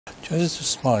Just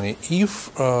Usmani,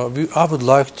 if I would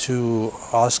like to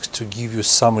ask to give you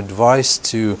some advice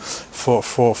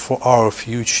for our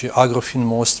future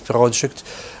Agrofinmost project,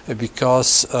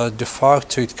 because de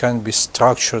facto it can be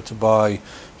structured by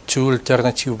two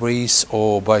alternative ways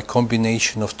or by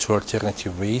combination of two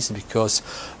alternative ways, because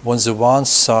on the one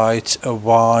side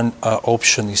one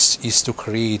option is to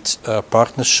create a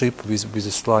partnership with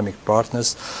Islamic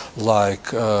partners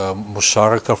like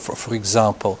Musharaka, for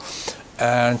example.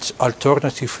 And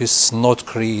alternative is not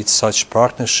create such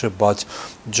partnership, but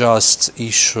just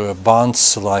issue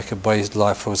bonds like for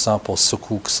example,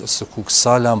 Sukuk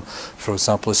Salam. For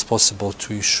example, it's possible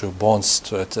to issue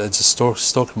bonds at the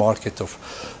stock market of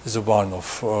the one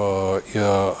of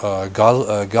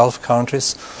Gulf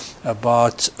countries.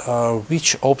 But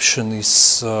which option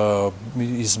is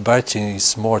better,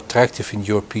 is more attractive in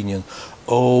your opinion,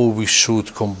 or we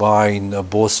should combine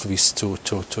both these two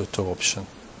options?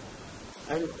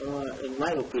 And in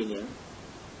my opinion,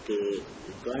 the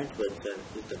joint venture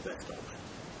is the best option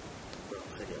from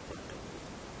Sharia point of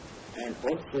view. And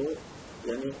also,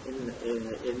 when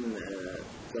in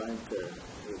joint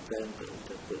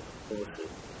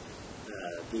ownership,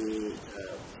 the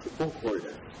sukuk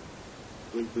holders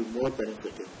will be more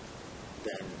benefited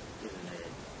than in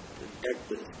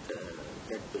debt-based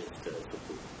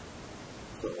sukuk.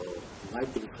 So my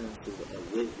preference is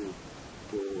always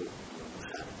to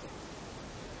Musharaka.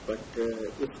 But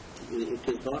if it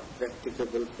is not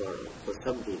practicable for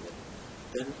some reason,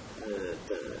 then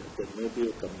there may be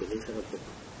a combination of the